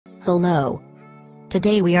Hello.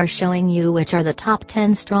 Today we are showing you which are the top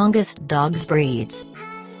 10 strongest dogs breeds.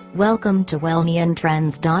 Welcome to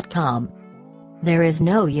WelneonTrends.com. There is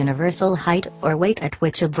no universal height or weight at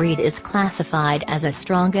which a breed is classified as a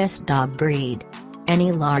strongest dog breed.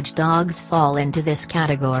 Any large dogs fall into this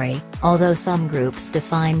category, although some groups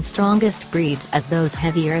define strongest breeds as those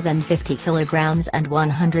heavier than 50 kilograms and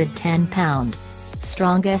 110 pounds.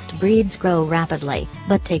 Strongest breeds grow rapidly,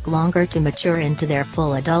 but take longer to mature into their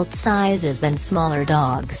full adult sizes than smaller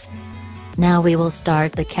dogs. Now we will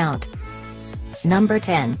start the count. Number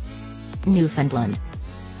 10. Newfoundland.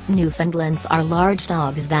 Newfoundlands are large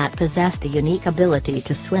dogs that possess the unique ability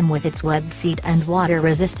to swim with its webbed feet and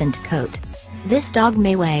water-resistant coat. This dog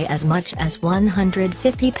may weigh as much as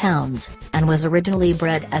 150 pounds, and was originally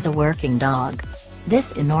bred as a working dog.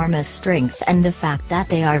 This enormous strength and the fact that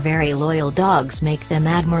they are very loyal dogs make them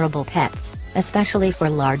admirable pets, especially for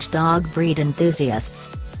large dog breed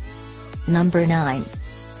enthusiasts. Number 9.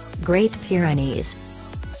 Great Pyrenees.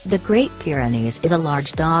 The Great Pyrenees is a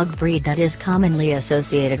large dog breed that is commonly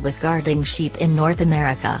associated with guarding sheep in North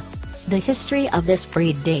America. The history of this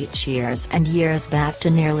breed dates years and years back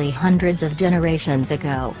to nearly hundreds of generations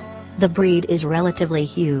ago. The breed is relatively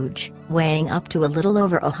huge, weighing up to a little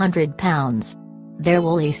over 100 pounds. Their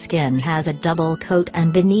woolly skin has a double coat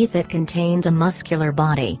and beneath it contains a muscular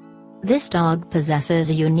body. This dog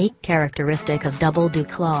possesses a unique characteristic of double dew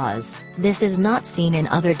claws. This is not seen in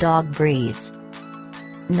other dog breeds.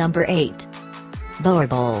 Number 8.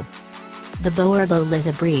 Boerboel. The Boerboel is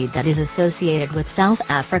a breed that is associated with South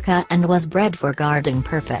Africa and was bred for guarding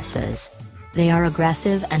purposes. They are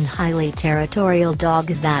aggressive and highly territorial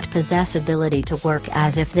dogs that possess ability to work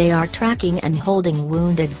as if they are tracking and holding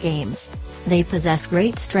wounded game. They possess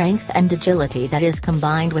great strength and agility that is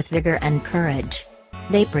combined with vigor and courage.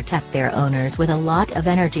 They protect their owners with a lot of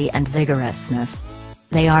energy and vigorousness.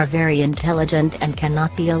 They are very intelligent and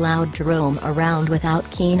cannot be allowed to roam around without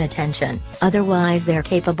keen attention, otherwise they're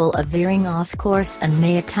capable of veering off course and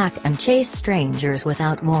may attack and chase strangers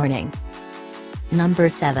without warning. Number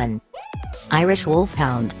 7. Irish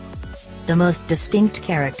Wolfhound. The most distinct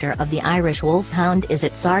character of the Irish Wolfhound is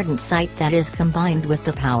its ardent sight that is combined with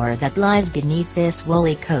the power that lies beneath this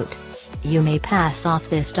woolly coat. You may pass off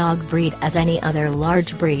this dog breed as any other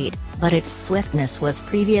large breed, but its swiftness was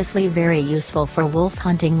previously very useful for wolf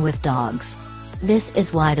hunting with dogs. This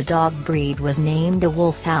is why the dog breed was named a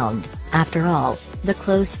Wolfhound. After all, the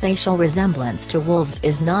close facial resemblance to wolves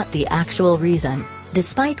is not the actual reason,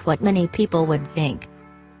 despite what many people would think.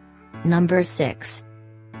 Number 6.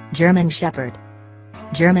 German Shepherd.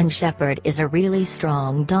 German Shepherd is a really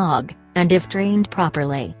strong dog, and if trained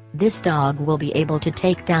properly, this dog will be able to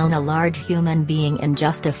take down a large human being in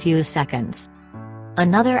just a few seconds.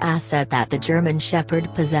 Another asset that the German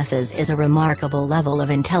Shepherd possesses is a remarkable level of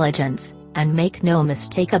intelligence, and make no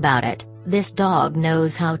mistake about it, this dog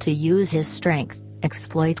knows how to use his strength,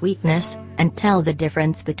 exploit weakness, and tell the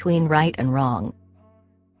difference between right and wrong.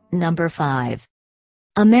 Number 5.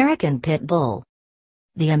 American Pit Bull.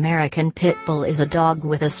 The American Pit Bull is a dog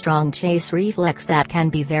with a strong chase reflex that can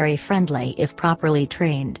be very friendly if properly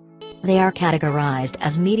trained. They are categorized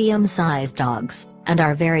as medium-sized dogs, and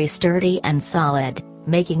are very sturdy and solid,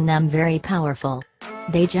 making them very powerful.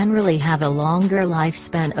 They generally have a longer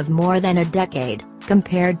lifespan of more than a decade,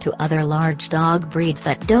 compared to other large dog breeds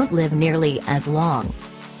that don't live nearly as long.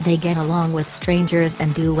 They get along with strangers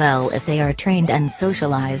and do well if they are trained and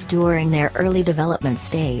socialized during their early development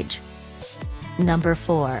stage. Number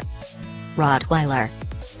 4. Rottweiler.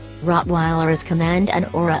 Rottweilers command an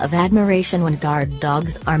aura of admiration when guard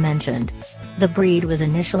dogs are mentioned. The breed was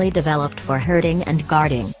initially developed for herding and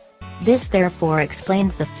guarding. This therefore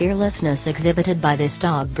explains the fearlessness exhibited by this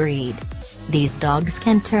dog breed. These dogs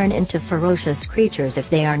can turn into ferocious creatures if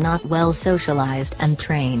they are not well socialized and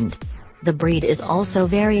trained. The breed is also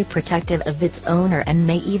very protective of its owner and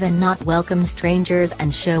may even not welcome strangers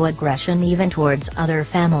and show aggression even towards other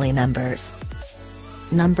family members.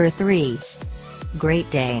 Number 3. Great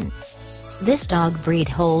Dane. This dog breed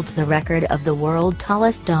holds the record of the world's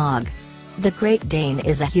tallest dog. The Great Dane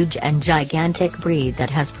is a huge and gigantic breed that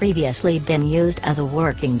has previously been used as a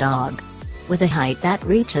working dog. With a height that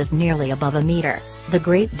reaches nearly above a meter, the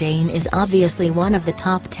Great Dane is obviously one of the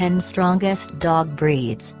top 10 strongest dog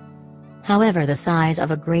breeds. However, the size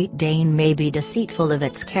of a Great Dane may be deceitful of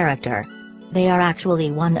its character. They are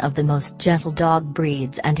actually one of the most gentle dog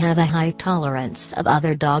breeds and have a high tolerance of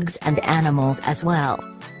other dogs and animals as well.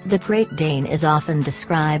 The Great Dane is often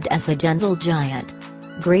described as the gentle giant.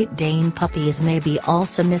 Great Dane puppies may be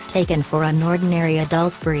also mistaken for an ordinary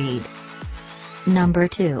adult breed. Number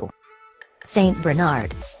 2. Saint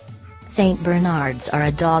Bernard. Saint Bernards are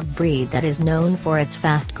a dog breed that is known for its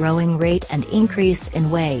fast growing rate and increase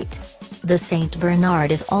in weight. The Saint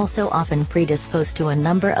Bernard is also often predisposed to a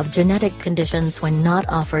number of genetic conditions when not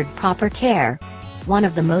offered proper care. One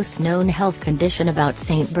of the most known health condition about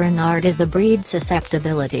Saint Bernard is the breed's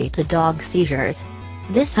susceptibility to dog seizures.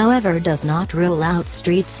 This however does not rule out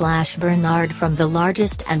Street/Bernard from the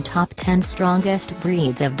largest and top 10 strongest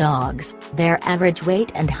breeds of dogs. Their average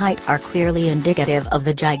weight and height are clearly indicative of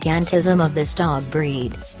the gigantism of this dog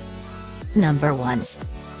breed. Number 1.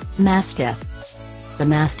 Mastiff. The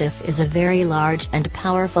Mastiff is a very large and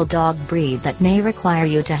powerful dog breed that may require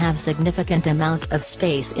you to have significant amount of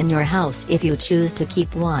space in your house if you choose to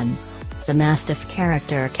keep one. The Mastiff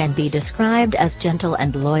character can be described as gentle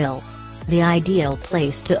and loyal. The ideal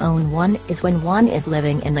place to own one is when one is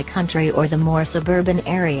living in the country or the more suburban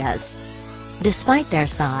areas. Despite their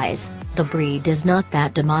size, the breed is not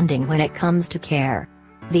that demanding when it comes to care.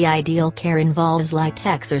 The ideal care involves light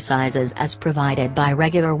exercises as provided by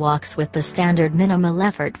regular walks with the standard minimal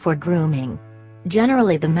effort for grooming.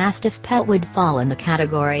 Generally, the Mastiff pet would fall in the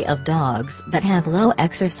category of dogs that have low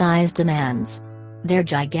exercise demands. Their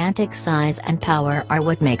gigantic size and power are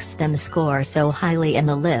what makes them score so highly in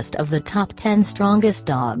the list of the top 10 strongest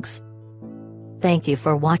dogs. Thank you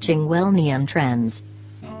for watching Welneon Trends.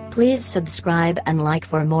 Please subscribe and like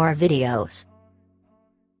for more videos.